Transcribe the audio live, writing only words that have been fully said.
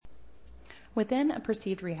Within a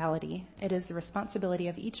perceived reality, it is the responsibility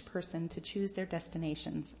of each person to choose their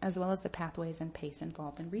destinations, as well as the pathways and pace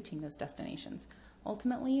involved in reaching those destinations.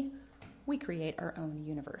 Ultimately, we create our own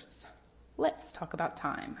universe. Let's talk about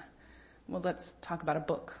time. Well, let's talk about a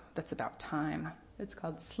book that's about time. It's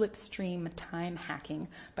called Slipstream Time Hacking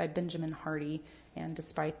by Benjamin Hardy, and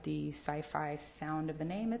despite the sci-fi sound of the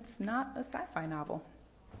name, it's not a sci-fi novel.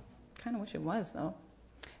 Kind of wish it was, though.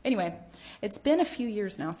 Anyway, it's been a few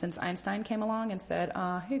years now since Einstein came along and said,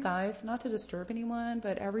 hey guys, not to disturb anyone,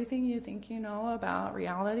 but everything you think you know about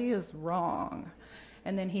reality is wrong.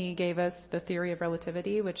 And then he gave us the theory of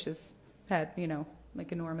relativity, which has had,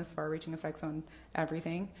 like enormous far-reaching effects on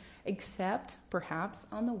everything, except perhaps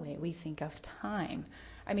on the way we think of time.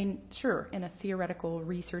 I mean, sure, in a theoretical,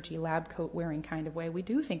 researchy, lab coat wearing kind of way, we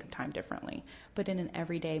do think of time differently. But in an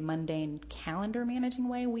everyday, mundane, calendar managing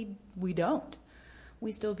way, we don't.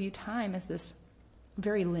 We still view time as this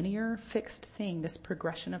very linear, fixed thing, this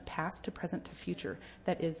progression of past to present to future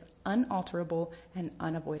that is unalterable and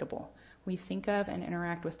unavoidable. We think of and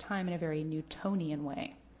interact with time in a very Newtonian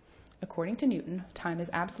way. According to Newton, time is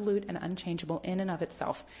absolute and unchangeable in and of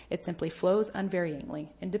itself. It simply flows unvaryingly,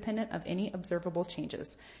 independent of any observable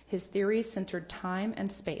changes. His theory centered time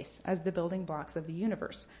and space as the building blocks of the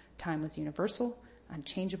universe. Time was universal,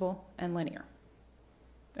 unchangeable, and linear.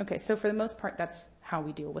 Okay, so for the most part, that's how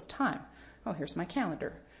we deal with time. Oh, here's my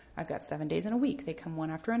calendar. I've got 7 days in a week. They come one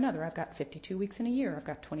after another. I've got 52 weeks in a year. I've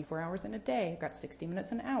got 24 hours in a day. I've got 60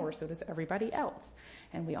 minutes an hour. So does everybody else.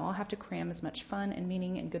 And we all have to cram as much fun and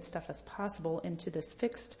meaning and good stuff as possible into this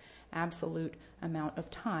fixed, absolute amount of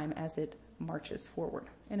time as it marches forward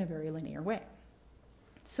in a very linear way.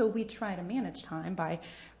 So we try to manage time by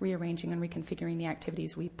rearranging and reconfiguring the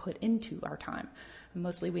activities we put into our time.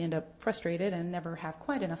 Mostly we end up frustrated and never have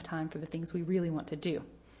quite enough time for the things we really want to do.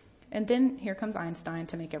 And then here comes Einstein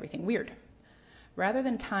to make everything weird. Rather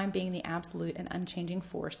than time being the absolute and unchanging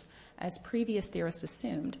force, as previous theorists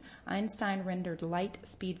assumed, Einstein rendered light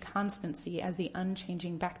speed constancy as the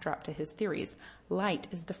unchanging backdrop to his theories. Light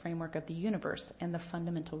is the framework of the universe and the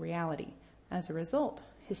fundamental reality. As a result,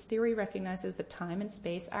 his theory recognizes that time and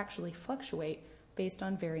space actually fluctuate based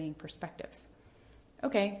on varying perspectives.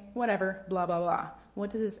 Okay, whatever, blah, blah, blah.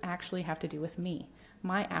 What does this actually have to do with me?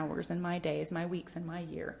 My hours and my days, my weeks and my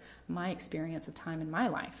year, my experience of time in my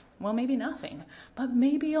life? Well, maybe nothing, but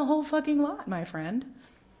maybe a whole fucking lot, my friend.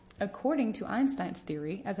 According to Einstein's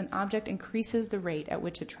theory, as an object increases the rate at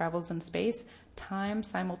which it travels in space, time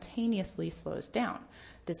simultaneously slows down.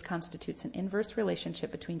 This constitutes an inverse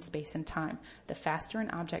relationship between space and time. The faster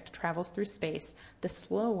an object travels through space, the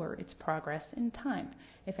slower its progress in time.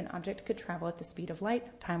 If an object could travel at the speed of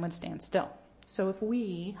light, time would stand still. So if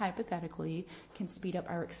we, hypothetically, can speed up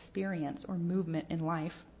our experience or movement in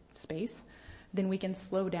life, space, then we can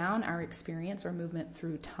slow down our experience or movement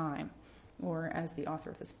through time. Or, as the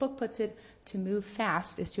author of this book puts it, to move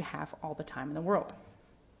fast is to have all the time in the world.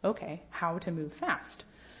 Okay, how to move fast?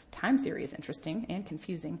 Time theory is interesting and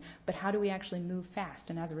confusing, but how do we actually move fast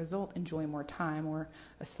and as a result enjoy more time or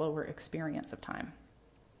a slower experience of time?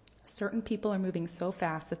 Certain people are moving so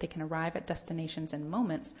fast that they can arrive at destinations in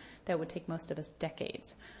moments that would take most of us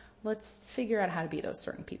decades. Let's figure out how to be those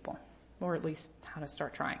certain people, or at least how to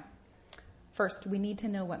start trying. First, we need to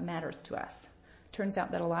know what matters to us. Turns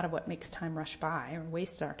out that a lot of what makes time rush by or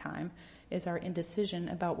wastes our time is our indecision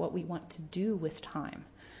about what we want to do with time.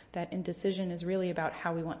 That indecision is really about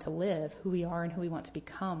how we want to live, who we are and who we want to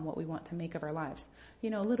become, what we want to make of our lives.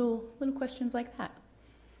 Little questions like that.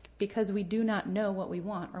 Because we do not know what we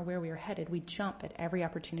want or where we are headed, we jump at every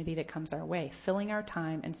opportunity that comes our way, filling our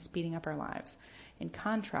time and speeding up our lives. In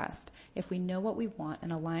contrast, if we know what we want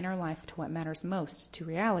and align our life to what matters most, to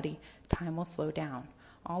reality, time will slow down.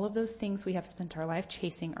 All of those things we have spent our life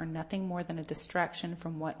chasing are nothing more than a distraction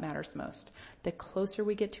from what matters most. The closer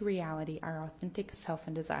we get to reality, our authentic self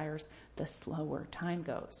and desires, the slower time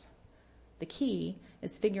goes. The key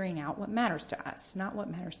is figuring out what matters to us, not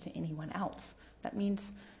what matters to anyone else. That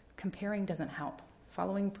means comparing doesn't help.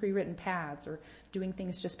 Following pre-written paths or doing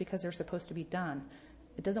things just because they're supposed to be done,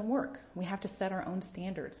 it doesn't work. We have to set our own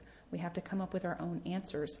standards. We have to come up with our own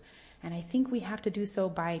answers. And I think we have to do so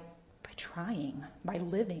by trying, by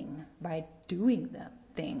living, by doing the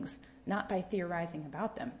things, not by theorizing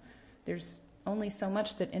about them. There's only so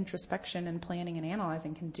much that introspection and planning and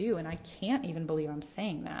analyzing can do, and I can't even believe I'm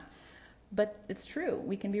saying that. But it's true.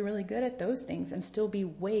 We can be really good at those things and still be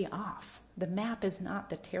way off. The map is not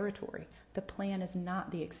the territory. The plan is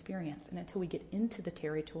not the experience. And until we get into the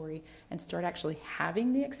territory and start actually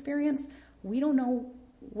having the experience, we don't know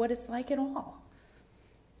what it's like at all.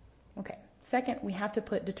 Okay. Second, we have to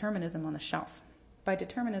put determinism on the shelf. By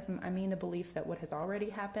determinism, I mean the belief that what has already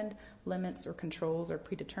happened limits or controls or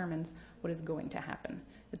predetermines what is going to happen.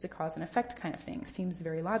 It's a cause and effect kind of thing. Seems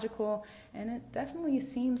very logical, and it definitely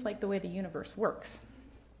seems like the way the universe works.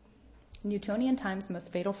 Newtonian time's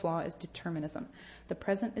most fatal flaw is determinism. The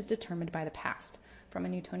present is determined by the past. From a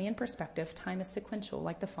Newtonian perspective, time is sequential,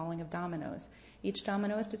 like the falling of dominoes. Each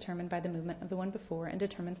domino is determined by the movement of the one before and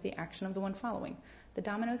determines the action of the one following. The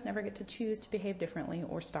dominoes never get to choose to behave differently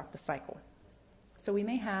or stop the cycle. So we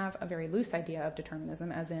may have a very loose idea of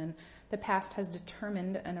determinism, as in the past has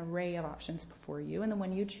determined an array of options before you, and the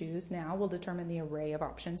one you choose now will determine the array of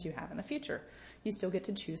options you have in the future. You still get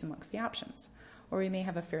to choose amongst the options. Or we may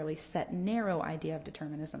have a fairly set, narrow idea of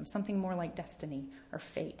determinism, something more like destiny or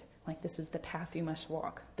fate, like this is the path you must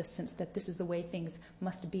walk, the sense that this is the way things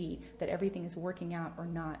must be, that everything is working out or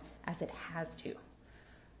not as it has to.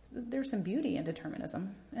 So there's some beauty in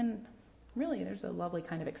determinism, and really, there's a lovely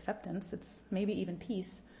kind of acceptance. It's maybe even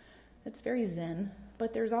peace. It's very zen.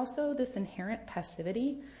 But there's also this inherent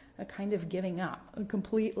passivity, a kind of giving up, a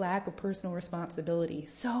complete lack of personal responsibility.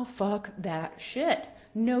 So fuck that shit.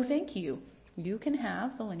 No thank you. You can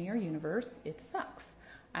have the linear universe. It sucks.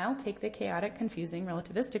 I'll take the chaotic, confusing,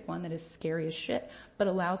 relativistic one that is scary as shit, but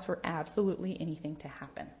allows for absolutely anything to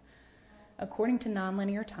happen. According to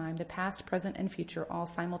nonlinear time, the past, present, and future all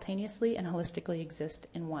simultaneously and holistically exist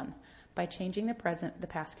in one. By changing the present, the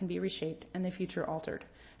past can be reshaped and the future altered.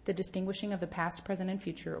 The distinguishing of the past, present, and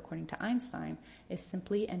future, according to Einstein, is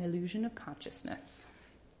simply an illusion of consciousness.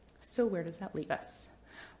 So where does that leave us?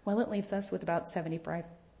 Well, it leaves us with about 75%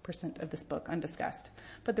 of this book undiscussed.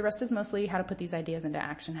 But the rest is mostly how to put these ideas into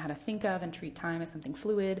action, how to think of and treat time as something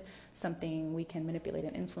fluid, something we can manipulate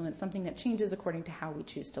and influence, something that changes according to how we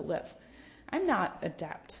choose to live. I'm not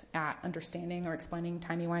adept at understanding or explaining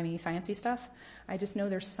timey-wimey, sciencey stuff. I just know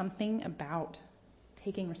there's something about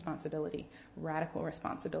taking responsibility, radical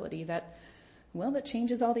responsibility, that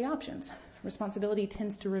changes all the options. Responsibility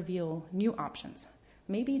tends to reveal new options.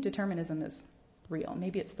 Maybe determinism is real.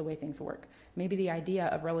 Maybe it's the way things work. Maybe the idea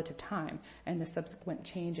of relative time and the subsequent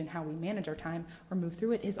change in how we manage our time or move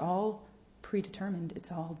through it is all predetermined.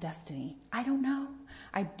 It's all destiny. I don't know.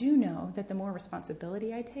 I do know that the more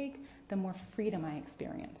responsibility I take, the more freedom I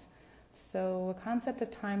experience. So a concept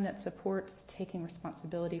of time that supports taking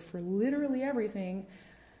responsibility for literally everything,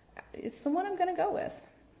 it's the one I'm going to go with.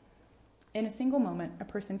 In a single moment, a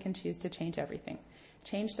person can choose to change everything.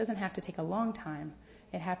 Change doesn't have to take a long time.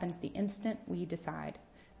 It happens the instant we decide.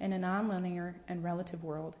 In a nonlinear and relative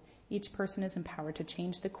world, each person is empowered to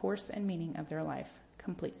change the course and meaning of their life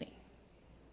completely.